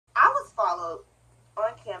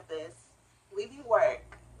campus, leaving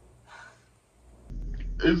work.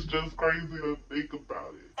 It's just crazy to think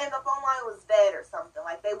about it. And the phone line was dead or something.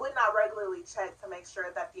 Like, they would not regularly check to make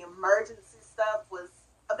sure that the emergency stuff was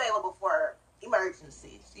available for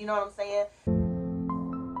emergencies. You know what I'm saying?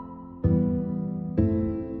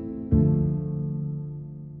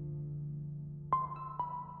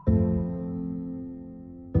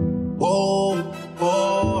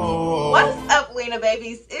 What's up, Lena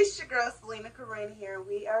babies? It's your girl Selena Coren here.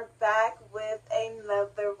 We are back with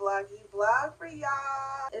another vloggy vlog for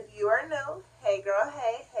y'all. If you are new, hey girl,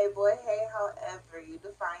 hey boy, hey, however you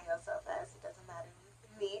define yourself as, it doesn't matter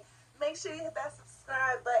to me. Make sure you hit that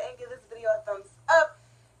subscribe button, give this video a thumbs up,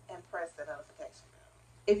 and press the notification bell.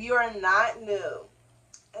 If you are not new,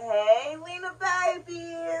 hey Lena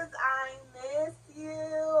babies, I miss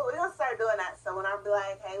you. We're gonna start doing that. So when I be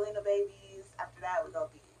like, hey Lena babies, after that we're gonna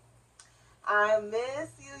be, I miss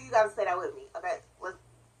you. You gotta say that with me. Okay,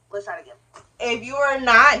 let's try it again. If you are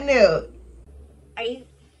not new,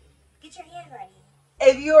 Get your hand ready.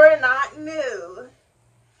 if you are not new,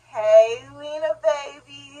 hey Lena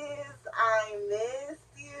babies, I miss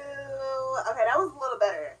you. Okay, that was a little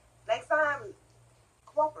better. Next time,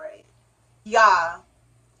 cooperate. Y'all,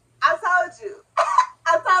 I told you.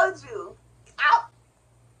 I told you.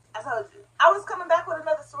 I told you. I was coming back with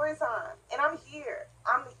another story time, and I'm here.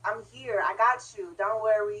 I'm here. I got you. Don't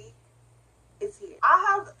worry. It's here.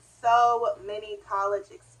 I have so many college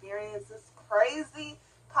experiences, crazy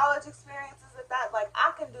college experiences at that. Like,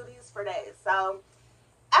 I can do these for days. So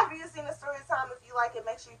after you've seen the story time, if you like it,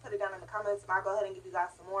 make sure you put it down in the comments, and I'll go ahead and give you guys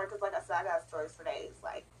some more. Because like I said, I got stories for days,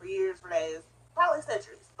 like for years, for days, probably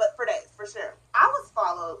centuries, but for days, for sure. I was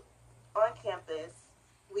followed on campus,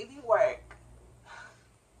 leaving work.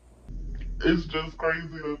 It's just crazy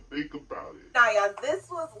to think about it. Now, y'all, this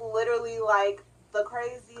was literally like the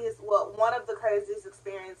craziest, well, one of the craziest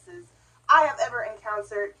experiences I have ever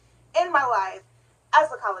encountered in my life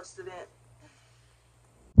as a college student.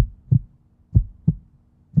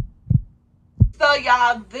 So,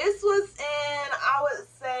 y'all, this was in, I would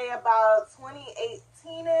say, about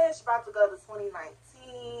 2018-ish, about to go to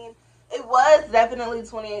 2019. It was definitely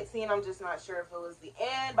 2018. I'm just not sure if it was the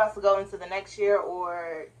end, about to go into the next year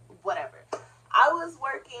or whatever. I was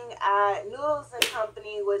working at Noodles and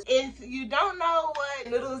Company, which, if you don't know what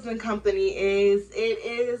Noodles and Company is, it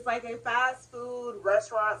is like a fast food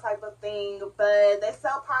restaurant type of thing, but they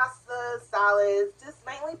sell pasta, salads, just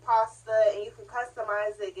mainly pasta, and you can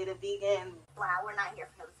customize it, get it vegan. Wow, we're not here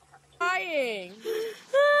for Noodles and Company. Crying.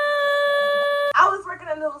 I was working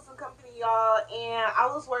at Noodles and Company, y'all, and I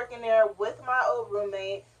was working there with my old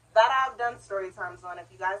roommate that I've done story times on.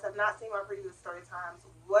 If you guys have not seen my previous story times,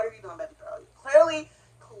 what are you doing, baby girl? You're clearly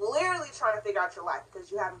trying to figure out your life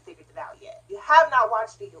because you haven't figured it out yet. You have not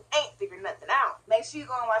watched it, you ain't figured nothing out. Make sure you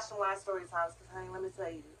go and watch some last story times because, honey, let me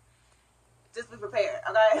tell you, just be prepared,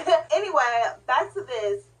 okay? Anyway, back to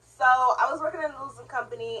this. So I was working at Noodles and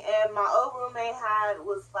Company, and my old roommate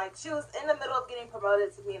she was in the middle of getting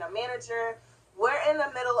promoted to being a manager. We're in the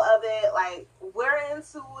middle of it, like, we're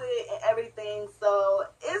into it and everything. So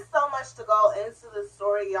it's so much to go into the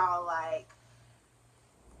story, y'all. Like,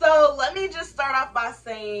 so let me just start off by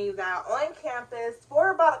saying that on campus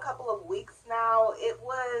for about a couple of weeks now, it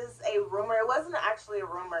was a rumor. It wasn't actually a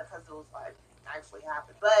rumor because it was like actually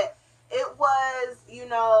happened, but it was, you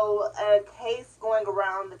know, a case going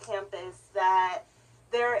around the campus that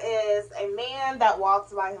there is a man that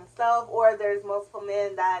walks by himself, or there's multiple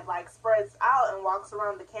men that like spreads out and walks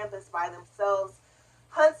around the campus by themselves,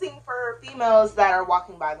 hunting for females that are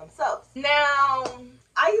walking by themselves. Now,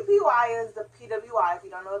 IUPUI is the PWI. If you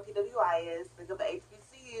don't know what PWI is, think of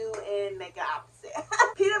HBCU and make it opposite.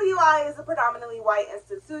 PWI is a predominantly white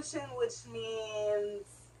institution, which means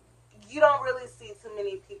you don't really see too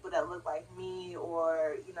many people that look like me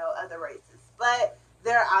or, you know, other races. But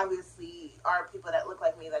there obviously are people that look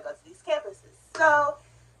like me that go to these campuses. So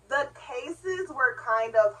the cases were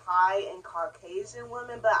kind of high in Caucasian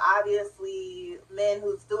women, but obviously men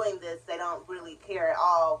who's doing this, they don't really care at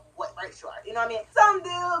all what race you are. You know what I mean? Some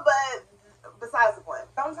do, but besides the point.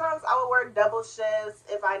 Sometimes I would work double shifts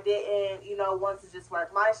if I didn't, you know, want to just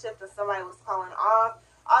work my shift and somebody was calling off.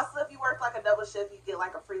 Also, if you work like a double shift, you get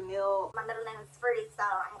like a free meal. My middle name is Free, so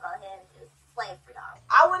I'm gonna go ahead and just slave for y'all.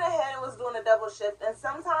 I went ahead and was doing a double shift, and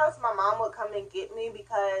sometimes my mom would come and get me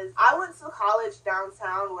because I went to college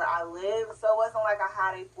downtown where I live, so it wasn't like I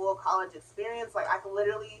had a full college experience. Like, I could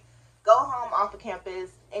literally go home off the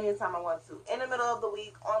campus anytime I want to. In the middle of the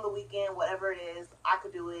week, on the weekend, whatever it is, I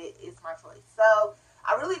could do it. It's my choice. So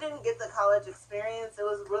I really didn't get the college experience. It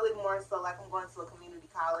was really more so like I'm going to a community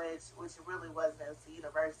college, which it really wasn't. It was a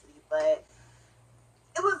university, but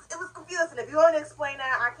it you want to explain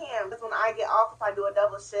that, I can. Because when I get off, if I do a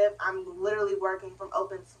double shift, I'm literally working from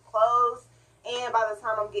open to close. And by the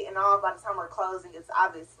time I'm getting off, by the time we're closing, it's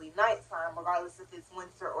obviously nighttime, regardless if it's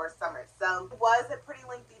winter or summer. So it was a pretty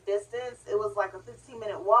lengthy distance. It was like a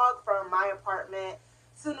 15-minute walk from my apartment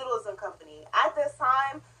to Noodles and Company. At this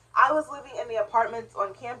time, I was living in the apartments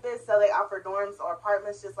on campus, so they offer dorms or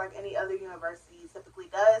apartments just like any other university typically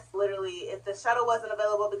does. Literally, if the shuttle wasn't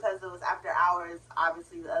available because it was after hours,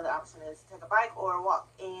 obviously the other option is to take a bike or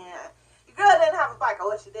walk. And your girl didn't have a bike. I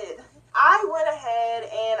wish you did. I went ahead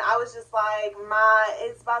and I was just like,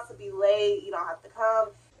 it's about to be late. You don't have to come.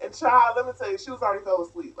 And child, let me tell you, she was already fell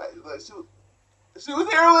asleep. Like she was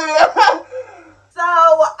here with me. So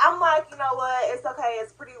I'm like, you know what? It's okay.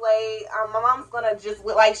 It's pretty late. My mom's gonna just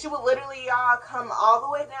like, she would literally come all the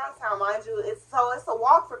way downtown, mind you. It's a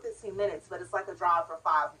walk for 15 minutes, but it's like a drive for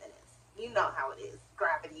 5 minutes. You know how it is,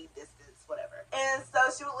 gravity, distance, whatever. And so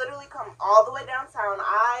she would literally come all the way downtown.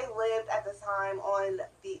 I lived at the time on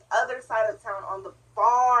the other side of town, on the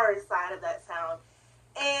far side of that town,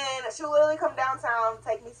 and she would literally come downtown,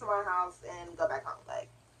 take me to my house, and go back home. Like,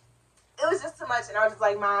 it was just too much, and I was just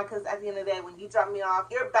like, Mom, because at the end of the day, when you drop me off,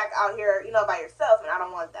 you're back out here, you know, by yourself, and I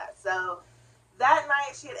don't want that. So that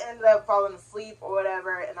night, she had ended up falling asleep or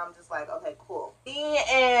whatever, and I'm just like, okay, cool. Me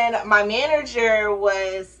and my manager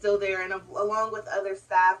was still there, and along with other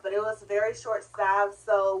staff, but it was very short staff,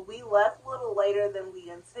 so we left a little later than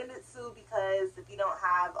we intended to, because if you don't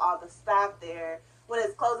have all the staff there, when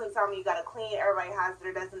it's closing time, you gotta clean. Everybody has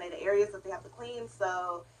their designated areas that they have to clean,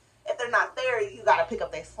 so if they're not there, you gotta pick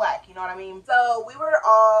up their slack, you know what I mean? So we were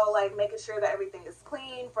all like making sure that everything is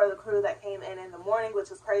clean for the crew that came in the morning,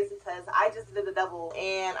 which was crazy because I just did a double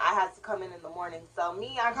and I had to come in the morning. So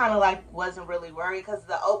me, I kind of like wasn't really worried because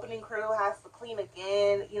the opening crew has to clean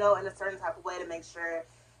again, you know, in a certain type of way to make sure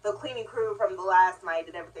the cleaning crew from the last night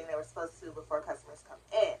did everything they were supposed to before customers come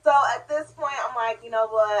in. So at this point, I'm like, you know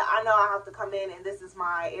what? I know I have to come in and this is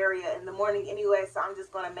my area in the morning anyway, so I'm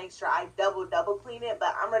just going to make sure I double clean it,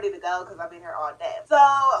 but I'm ready to go because I've been here all day. So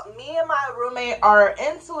me and my roommate are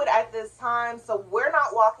into it at this time, so we're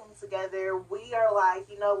not walking together. We are like,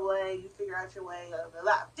 you know what? You figure out your way, blah, blah,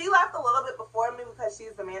 blah. She left a little bit before me because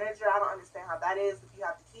she's the manager. I don't understand how that is if you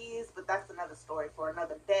have the keys, but that's another story for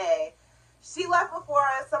another day. She left before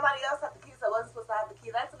us. Somebody else had the keys that wasn't supposed to have the key.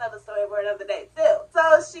 That's another story for another day, too. So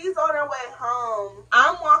she's on her way home.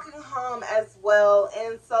 I'm walking home as well.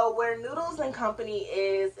 And so where Noodles and Company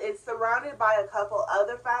is, it's surrounded by a couple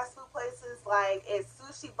other fast food places. Like, it's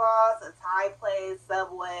Sushi Boss, a Thai place,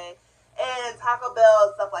 Subway, and Taco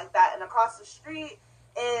Bell, stuff like that. And across the street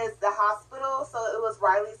is the hospital. So it was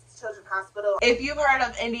Riley's Children's Hospital. If you've heard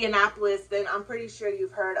of Indianapolis, then I'm pretty sure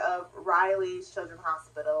you've heard of Riley's Children's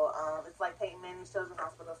Hospital. It's like Peyton Manning's Children's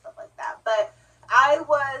Hospital, stuff like that. But I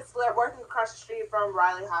was working across the street from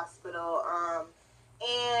Riley Hospital,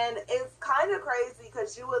 and it's kind of crazy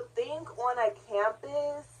because you would think on a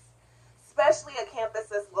campus, especially a campus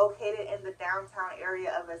that's located in the downtown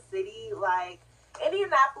area of a city, like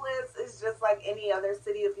Indianapolis is just like any other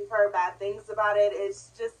city. If you've heard bad things about it,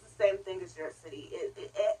 it's just the same thing as your city.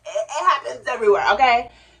 It happens everywhere,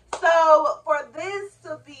 okay? So for this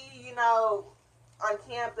to be, you know, on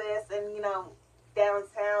campus and, you know,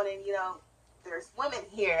 downtown and, you know, there's women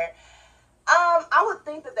here, I would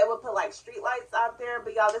think that they would put like street lights out there,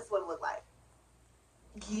 but y'all, this is what it looked like.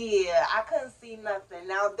 Yeah, I couldn't see nothing.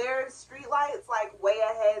 Now there's street lights like way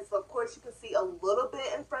ahead, so of course you can see a little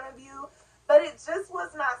bit in front of you. But it just was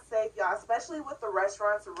not safe, y'all, especially with the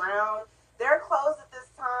restaurants around. They're closed at this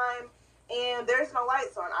time, and there's no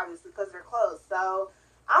lights on, obviously, because they're closed. So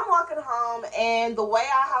I'm walking home, and the way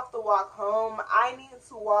I have to walk home, I need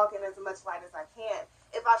to walk in as much light as I can.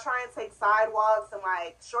 If I try and take sidewalks and,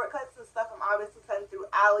 like, shortcuts and stuff, I'm obviously cutting through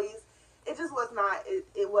alleys. It just was not,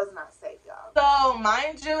 it was not safe, y'all. So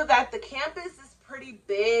mind you that the campus is pretty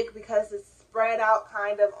big because it's spread out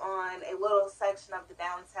kind of on a little section of the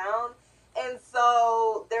downtown. And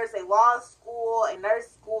so there's a law school, a nurse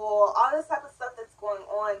school, all this type of stuff that's going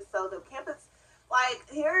on. So the campus, like,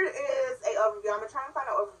 here is a overview. I'm going to try and find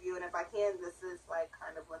an overview. And if I can, this is, like,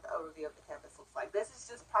 kind of what the overview of the campus looks like. This is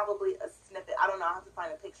just probably a snippet. I don't know. I have to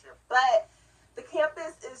find a picture. But the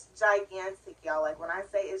campus is gigantic, y'all. Like, when I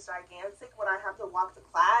say it's gigantic, when I have to walk to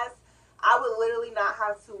class, I would literally not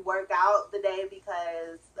have to work out the day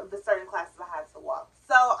because of the certain classes I had to walk.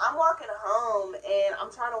 So I'm walking home and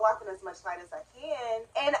I'm trying to walk in as much light as I can.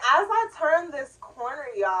 And as I turn this corner,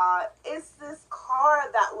 y'all, it's this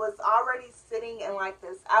car that was already sitting in like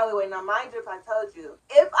this alleyway. Now, mind you, if I told you,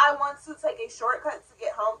 if I want to take a shortcut to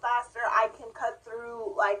get home faster, I can cut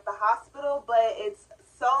through like the hospital, but it's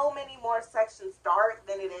so many more sections dark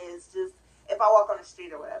than it is just if I walk on the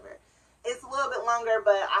street or whatever. It's a little bit longer,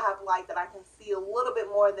 but I have light that I can see a little bit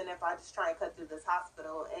more than if I just try and cut through this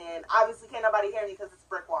hospital. And obviously can't nobody hear me because it's a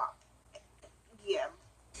brick wall. Yeah.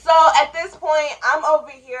 So at this point, I'm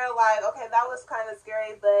over here like, okay, that was kind of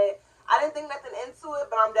scary, but I didn't think nothing into it,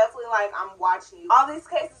 but I'm definitely like, I'm watching you. All these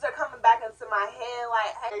cases are coming back into my head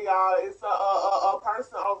like, Hey y'all, it's a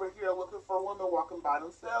person over here looking for women walking by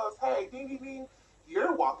themselves. Hey, ding ding ding,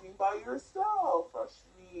 you're walking by yourself. Rush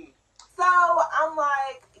me. So I'm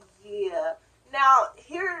like, yeah. Now,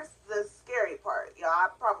 here's the scary part, y'all. I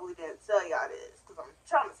probably didn't tell y'all this because I'm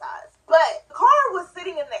traumatized. But the car was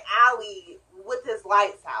sitting in the alley with his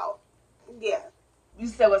lights out. Yeah. You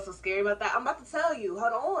said what's so scary about that? I'm about to tell you.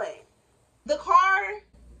 Hold on. The car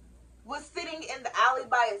was sitting in the alley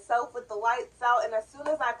by itself with the lights out, and as soon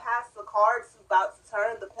as I passed the car, it's about to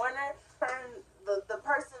turn the corner, the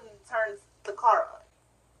person turns the car on.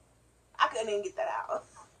 I couldn't even get that out.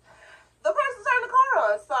 The person turned the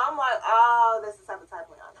car on, so I'm like, oh, this is type of type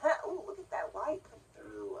on. Ooh, look at that light come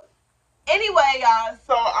through. Anyway, y'all.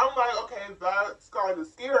 So I'm like, okay, that's kind of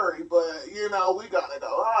scary, but you know, we gotta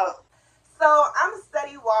go, huh? So I'm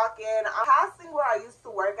steady walking. I'm passing where I used to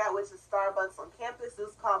work at, which is Starbucks on campus. It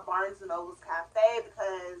was called Barnes & Noble's Cafe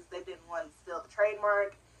because they didn't want to steal the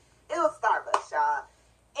trademark. It was Starbucks, y'all.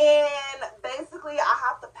 And basically, I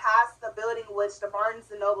have to pass the building, which the Barnes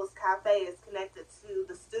 & Noble's Cafe is connected to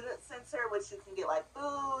the Student Center, which you can get like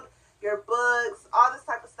food, your books, all this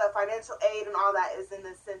type of stuff, financial aid and all that is in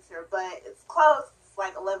this center. But it's closed. It's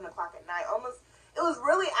like 11 o'clock at night. Almost. It was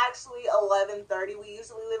really actually 11:30. We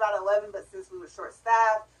usually leave out 11, but since we were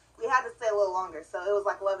short-staffed, we had to stay a little longer. So it was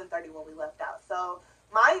like 11:30 when we left out. So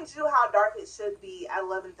mind you how dark it should be at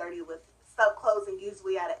 11:30 with stuff closing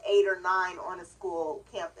usually at 8 or 9 on a school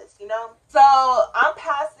campus, you know? So I'm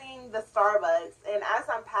passing the Starbucks, and as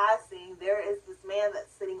I'm passing, there is this man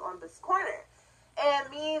that's sitting on this corner.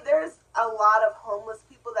 And there's a lot of homeless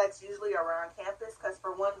people that's usually around campus because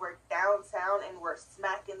for one, we're downtown and we're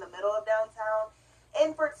smack in the middle of downtown.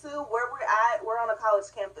 And for two, where we're at, we're on a college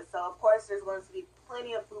campus. So, of course, there's going to be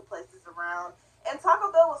plenty of food places around. And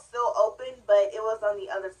Taco Bell was still open, but it was on the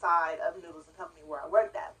other side of Noodles & Company where I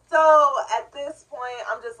worked at. So, at this point,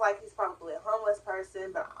 I'm just like, he's probably a homeless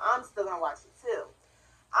person, but I'm still going to watch it too.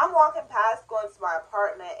 I'm walking past, going to my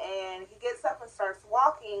apartment, and he gets up and starts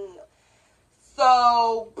walking.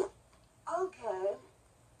 So, okay.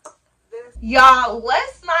 Y'all,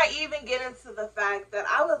 let's not even get into the fact that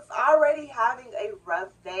I was already having a rough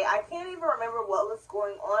day. I can't even remember what was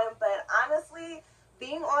going on, but honestly,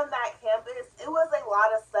 being on that campus, it was a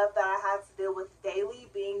lot of stuff that I had to deal with daily,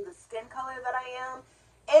 being the skin color that I am,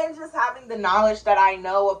 and just having the knowledge that I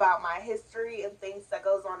know about my history and things that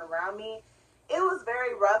goes on around me. It was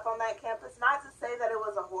very rough on that campus. Not to say that it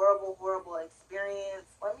was a horrible, horrible experience.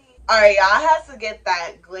 Alright, y'all, I had to get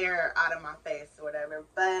that glare out of my face or whatever,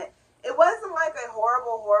 but it wasn't like a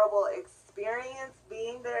horrible, horrible experience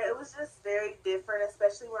being there. It was just very different,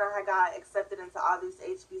 especially when I got accepted into all these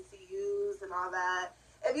HBCUs and all that.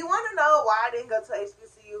 If you want to know why I didn't go to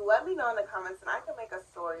HBCU, let me know in the comments, and I can make a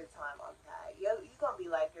story time on that. You're going to be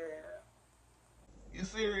like, girl. You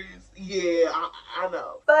serious? Yeah, I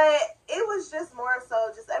know. But it was just more so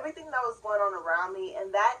just everything that was going on around me.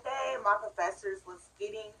 And that day, my professors was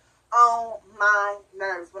getting on my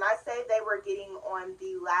nerves. When I say they were getting on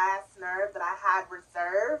the last nerve that I had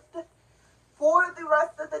reserved for the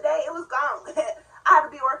rest of the day, it was gone. I had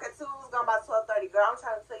to be at work at 2. It was gone by 12:30. Girl, I'm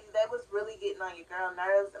trying to tell you, they was really getting on your girl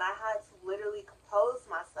nerves. And I had to literally compose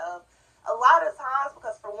myself a lot of times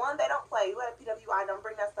because, for one, they don't play. You at PWI, don't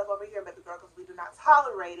bring that stuff over here, baby girl, because we do not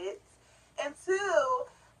tolerate it. And two,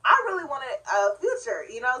 I really wanted a future,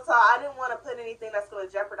 you know, so I didn't want to put anything that's going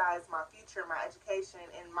to jeopardize my future, my education,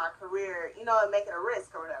 and my career, you know, and make it a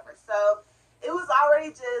risk or whatever. So it was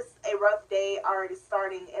already just a rough day already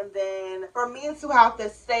starting. And then for me to have to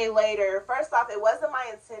stay later, first off, it wasn't my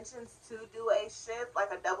intentions to do a shift,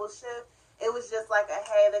 like a double shift. It was just like a,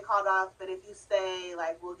 hey, they called off, but if you stay,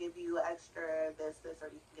 like, we'll give you extra this, or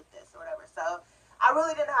you can get this, or whatever. So I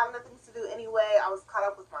really didn't have nothing to do anyway. I was caught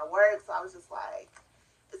up with my work, so I was just like,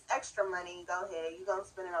 it's extra money. Go ahead. You're going to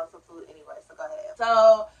spend it on some food anyway, so go ahead.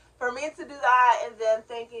 So for me to do that and then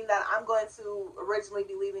thinking that I'm going to originally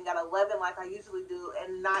be leaving at 11 like I usually do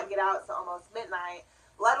and not get out till almost midnight,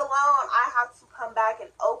 let alone I have to come back and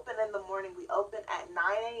open in the morning. We open at 9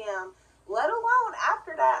 a.m., let alone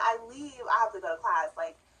after that I leave, I have to go to class.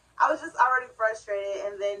 Like, I was just already frustrated,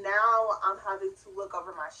 and then now I'm having to look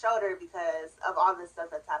over my shoulder because of all this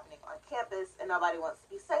stuff that's happening on campus, and nobody wants to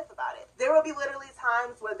be safe about it. There will be literally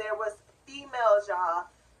times where there was females, y'all,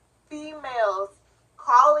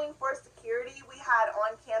 calling for security. We had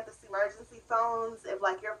on-campus emergency phones, if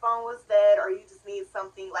like your phone was dead or you just need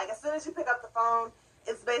something, like as soon as you pick up the phone,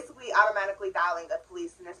 it's basically automatically dialing the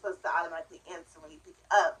police, and they're supposed to automatically answer when you pick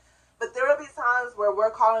it up. But there will be times where we're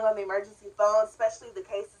calling on the emergency phone, especially the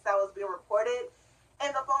cases that was being reported, and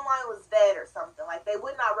the phone line was dead or something. Like, they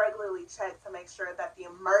would not regularly check to make sure that the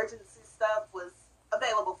emergency stuff was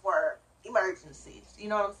available for emergencies. You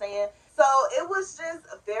know what I'm saying? So it was just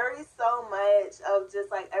very so much of just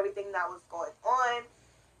like everything that was going on.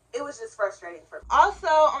 It was just frustrating for me.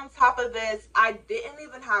 Also, on top of this, I didn't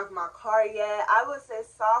even have my car yet. I was a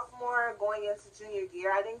sophomore going into junior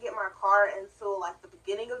year. I didn't get my car until like the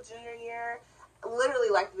beginning of junior year. Literally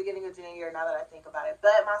like the beginning of junior year, now that I think about it.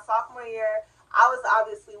 But my sophomore year, I was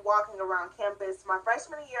obviously walking around campus. My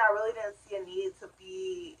freshman year, I really didn't see a need to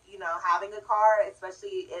be, you know, having a car,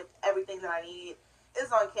 especially if everything that I need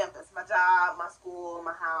is on campus. My job, my school,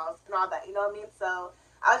 my house, and all that, you know what I mean? So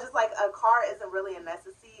I was just like, a car isn't really a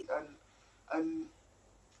necessity. A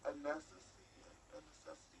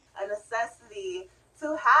necessity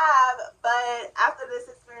to have, but after this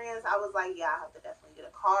experience, I was like, yeah, I have to definitely get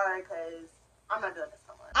a car because I'm not doing this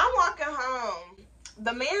no more. I'm walking home.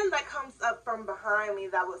 The man that comes up from behind me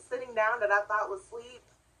that was sitting down that I thought was asleep,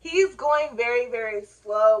 he's going very, very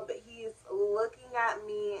slow, but he's looking at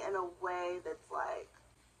me in a way that's like,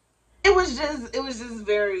 it was just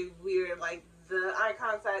very weird. Like, the eye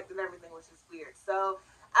contact and everything was just weird. So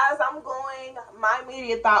as I'm going, my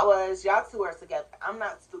immediate thought was, y'all two are together. I'm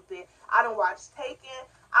not stupid. I don't watch Taken.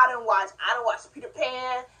 I don't watch Peter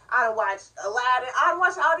Pan. I don't watch Aladdin. I don't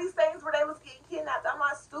watch all these things where they was getting kidnapped. I'm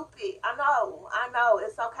not stupid. I know.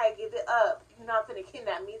 It's okay. Give it up. You're not finna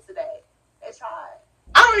kidnap me today. They tried.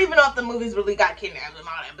 I don't even know if the movies really got kidnapped and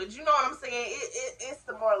all that, but you know what I'm saying? It's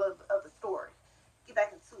the moral of the story. Get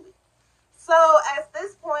back into it. So at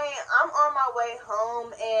this point, I'm on my way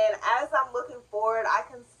home, and as I'm looking forward, I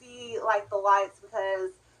can see like the lights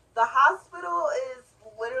because the hospital is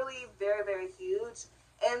literally very, very huge.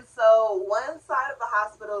 And so one side of the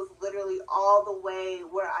hospital is literally all the way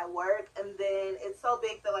where I work, and then it's so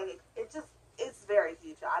big that like it's very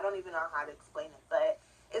huge. I don't even know how to explain it, but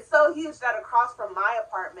it's so huge that across from my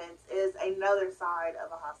apartment is another side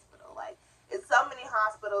of a hospital. Like, it's so many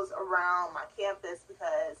hospitals around my campus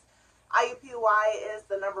because IUPUI is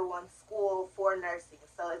the #1 school for nursing.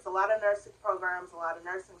 So it's a lot of nursing programs, a lot of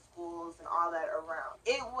nursing schools, and all that around.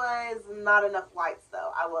 It was not enough lights,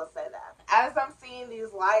 though, I will say that. As I'm seeing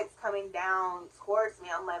these lights coming down towards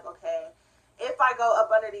me, I'm like, okay, if I go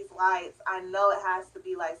up under these lights, I know it has to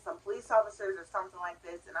be like some police officers or something like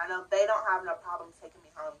this. And I know they don't have no problem taking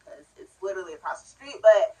me home because it's literally across the street.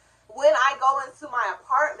 But when I go into my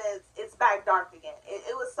apartment, it's back dark again.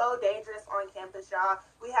 It was so dangerous on campus, y'all.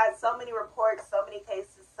 We had so many reports, so many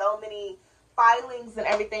cases, so many filings and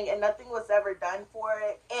everything, and nothing was ever done for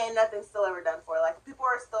it, and nothing's still ever done for it. Like, people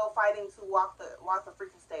are still fighting to walk the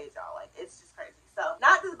freaking stage, y'all. Like, it's just crazy. So,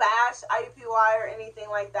 not to bash IUPUI or anything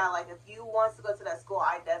like that. Like, if you want to go to that school,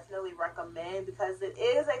 I definitely recommend, because it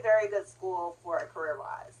is a very good school for a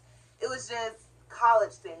career-wise. It was just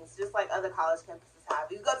college things, just like other college campuses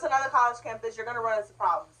have. If you go to another college campus, you're going to run into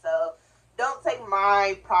problems. So don't take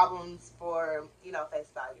my problems for, you know,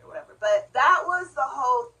 face value or whatever. But that was the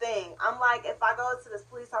whole thing. I'm like, if I go to this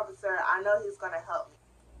police officer, I know he's going to help me.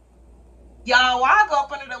 Y'all, why I go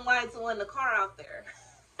up under them lights when the car out there?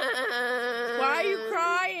 Why are you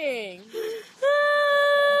crying?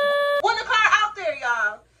 When the car out there,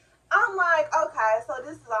 y'all. I'm like, okay, so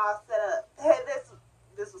this is all set up. Hey,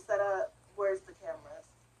 this was set up. Where's the cameras?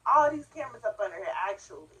 All these cameras up under here,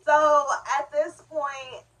 actually. So at this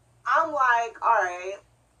point, I'm like, all right,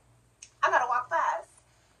 I gotta walk fast.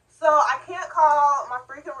 So I can't call my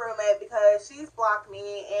freaking roommate because she's blocked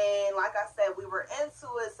me, and like I said, we were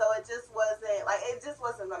into it, so it just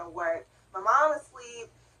wasn't gonna work. My mom is asleep,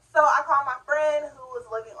 so I called my friend who was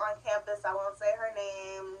living on campus. I won't say her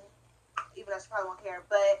name, even though she probably won't care,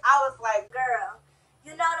 but I was like, Girl,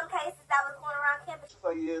 you know them cases that was going around campus? So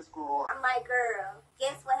yes, girl. I'm like, girl,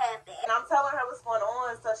 guess what happened? and I'm telling her what's going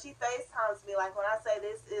on, so she FaceTimes me, like, when I say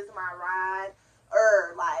this is my ride,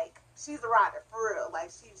 or like, she's a rider, for real,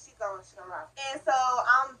 like, she gonna ride. And so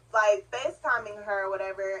I'm like FaceTiming her or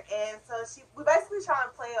whatever, and so we basically trying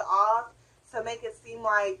to play it off to make it seem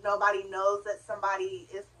like nobody knows that somebody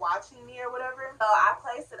is watching me or whatever. So I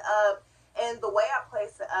place it up, and the way I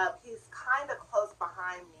place it up, he's kind of close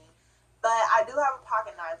behind me. But I do have a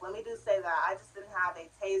pocket knife. Let me just say that. I just didn't have a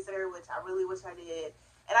taser, which I really wish I did.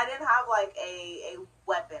 And I didn't have like a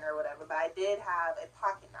weapon or whatever, but I did have a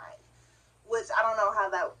pocket knife, which I don't know how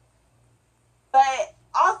that. But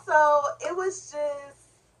also, it was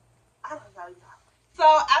just, I don't know, y'all. So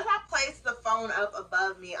as I placed the phone phone up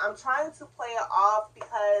above me. I'm trying to play it off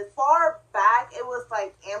because far back it was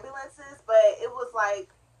like ambulances, but it was like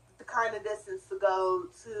the kind of distance to go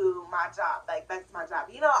to my job, like back to my job.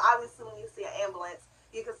 You know, obviously when you see an ambulance,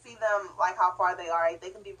 you can see them like how far they are. They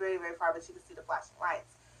can be very, very far, but you can see the flashing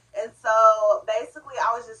lights. And so basically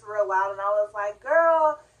I was just real loud and I was like,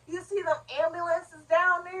 girl, you see them ambulances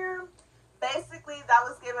down there? Basically, that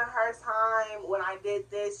was giving her time. When I did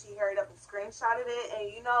this, she hurried up and screenshotted it.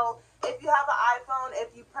 And you know, if you have an iPhone,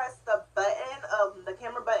 if you press the button, the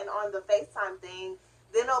camera button on the FaceTime thing,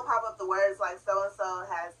 then it'll pop up the words like so-and-so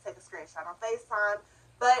has taken a screenshot on FaceTime.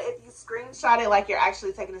 But if you screenshot it like you're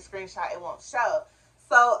actually taking a screenshot, it won't show.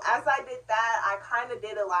 So as I did that, I kind of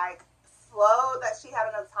did it like slow, that she had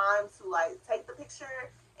enough time to like take the picture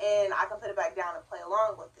and I can put it back down and play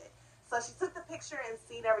along with it. So she took the picture and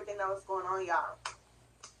seen everything that was going on, y'all.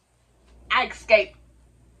 I escaped.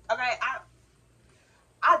 Okay,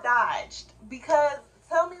 I dodged because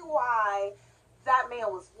tell me why that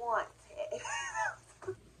man was wanted.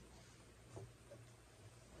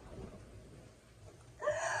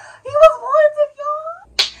 He was wanted,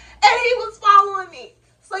 y'all. And he was following me.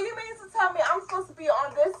 So you mean to tell me I'm supposed to be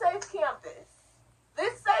on this safe campus,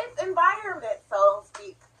 this safe environment, so to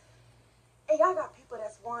speak, and y'all got people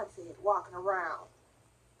that's wanted walking around.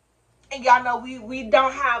 And y'all know we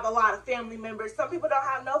don't have a lot of family members. Some people don't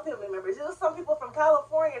have no family members. There's some people from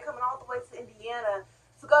California coming all the way to Indiana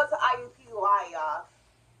to go to IUPUI, y'all.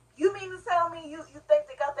 You mean to tell me you think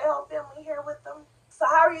they got their whole family here with them? So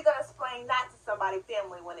how are you going to explain that to somebody's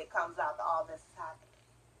family when it comes out that all this is happening?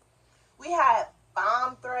 We had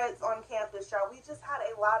bomb threats on campus, y'all. We just had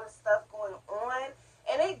a lot of stuff going on.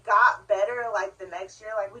 And it got better, like, the next year.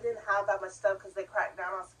 Like, we didn't have that much stuff because they cracked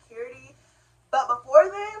down on security. But before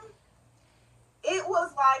then, it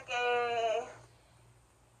was like a...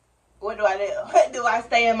 What do I do? Do I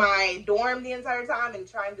stay in my dorm the entire time and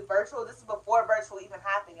try and do virtual? This is before virtual even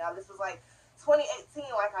happened, y'all. This was, like, 2018,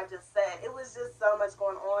 like I just said. It was just so much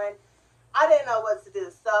going on. I didn't know what to do.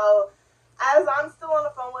 So, as I'm still on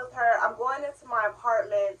the phone with her, I'm going into my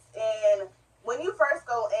apartment, and when you first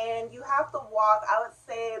go in, you have to walk, I would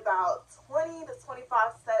say, about 20 to 25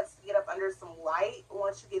 steps to get up under some light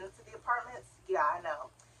once you get into the apartments. Yeah, I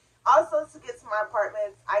know. Also, to get to my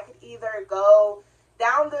apartments, I could either go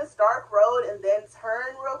down this dark road and then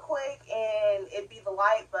turn real quick and it'd be the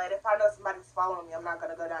light, but if I know somebody's following me, I'm not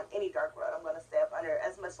going to go down any dark road. I'm going to stay up under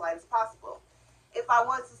as much light as possible. If I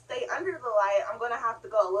want to stay under the light, I'm going to have to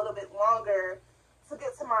go a little bit longer to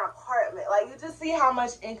get to my apartment. Like, you just see how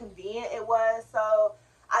much inconvenient it was. So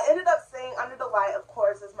I ended up staying under the light, of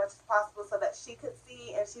course, as much as possible so that she could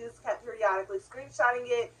see, and she just kept periodically screenshotting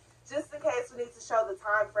it just in case we need to show the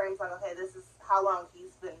time frames, like, okay, this is how long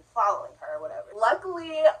he's been following her or whatever.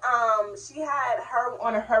 Luckily, she had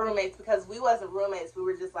one of her roommates, because we wasn't roommates, we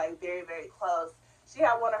were just like very, very close. She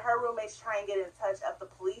had one of her roommates try and get in touch of the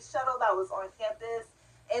police shuttle that was on campus,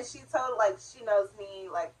 and she told, like, she knows me,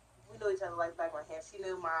 like, we knew each other like back of my hand. She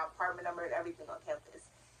knew my apartment number and everything on campus.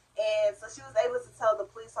 And so she was able to tell the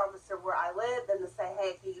police officer where I lived and to say,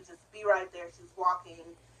 hey, can you just be right there? She's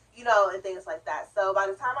walking, you know, and things like that. So by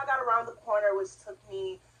the time I got around the corner, which took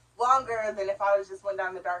me longer than if I was just went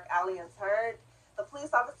down the dark alley and turned, the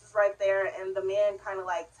police officer's right there, and the man kind of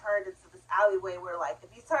like turned into this alleyway where, like,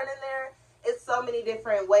 if you turn in there, it's so many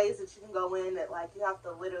different ways that you can go in that, like, you have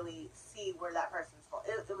to literally see where that person's going.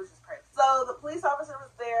 It was just crazy. So the police officer was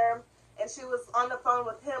there, and she was on the phone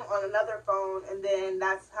with him on another phone, and then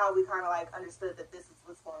that's how we kind of, like, understood that this is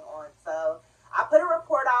what's going on. So I put a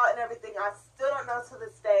report out and everything. I still don't know to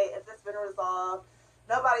this day if it's been resolved.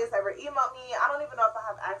 Nobody has ever emailed me. I don't even know if I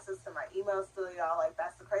have access to my email still, y'all. Like,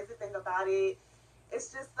 that's the crazy thing about it. It's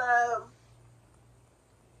just,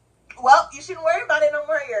 well, you shouldn't worry about it no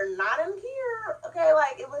more. You're not in here. Okay,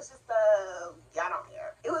 like, it was just, I don't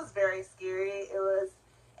care. It was very scary. It was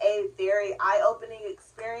a very eye-opening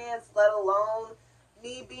experience, let alone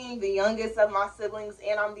me being the youngest of my siblings,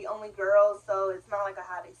 and I'm the only girl, so it's not like I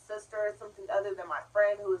had a sister or something other than my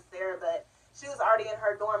friend who was there, but she was already in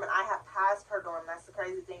her dorm, and I have passed her dorm. That's the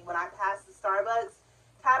crazy thing. When I passed the Starbucks,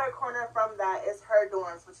 cat a corner from that is her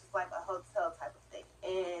dorms, which is like a hotel type of thing,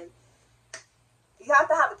 and you have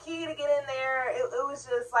to have a key to get in there. It was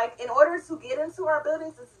just like, in order to get into our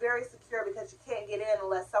buildings, it's very secure because you can't get in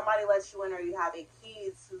unless somebody lets you in or you have a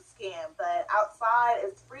key to scan. But outside,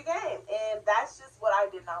 it's free game. And that's just what I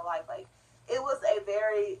did not like. Like, it was a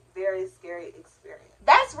very, very scary experience.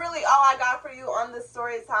 That's really all I got for you on this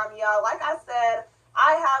story time, y'all. Like I said,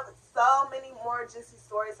 I have so many more juicy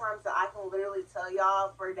story times that I can literally tell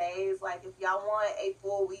y'all for days. Like, if y'all want a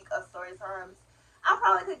full week of story times, I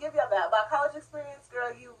probably could give you that. By college experience,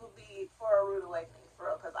 girl, you will be for a rude awakening, for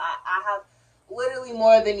real, because I have literally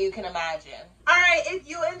more than you can imagine. Alright, if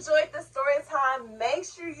you enjoyed the story time, make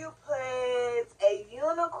sure you put a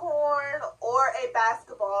unicorn or a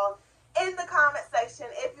basketball in the comment section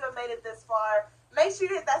if you have made it this far. Make sure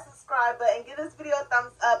you hit that subscribe button, give this video a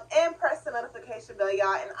thumbs up, and press the notification bell,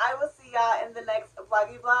 y'all. And I will see y'all in the next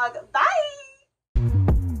vloggy vlog. Bye!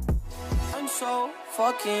 I'm so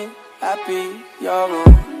fucking happy you're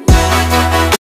on.